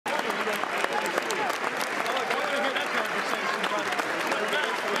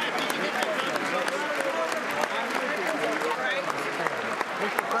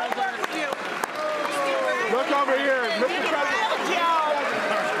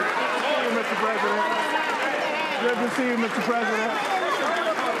Good to see you, Mr. President.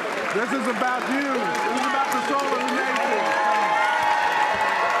 This is about you. This is about the soul of the nation.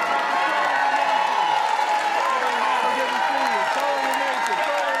 Good to see you. Soul of the nation.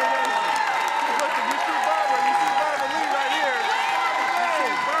 Soul of the nation. Listen, you see Barbara Lee right here. You see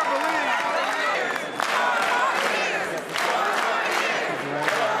Barbara Lee.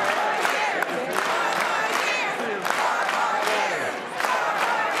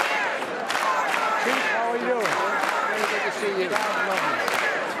 How are you doing? Good to see you. God love you.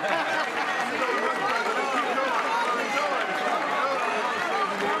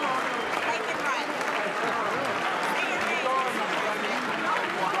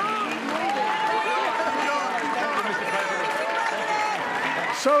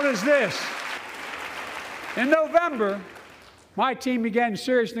 So does this. In November, my team began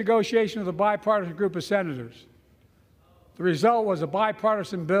serious negotiation with a bipartisan group of senators. The result was a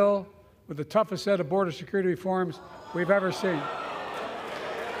bipartisan bill with the toughest set of border security reforms we've ever seen.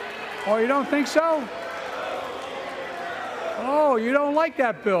 Oh, you don't think so? Oh, you don't like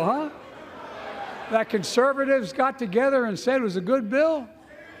that bill, huh? That conservatives got together and said it was a good bill?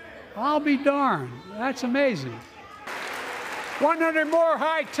 I'll be darned. That's amazing. 100 more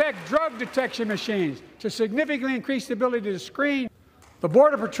high-tech drug detection machines to significantly increase the ability to screen. The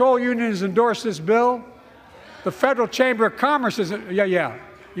Border Patrol Union has endorsed this bill. The Federal Chamber of Commerce is, yeah.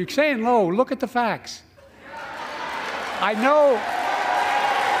 You're saying low. Look at the facts. I know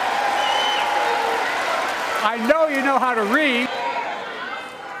you know how to read.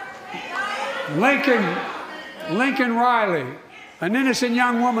 Lincoln Riley, an innocent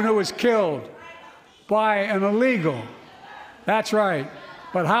young woman who was killed by an illegal. That's right.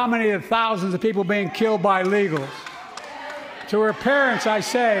 But how many of the thousands of people being killed by illegals? To her parents, I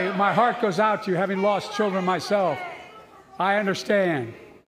say, my heart goes out to you, having lost children myself. I understand.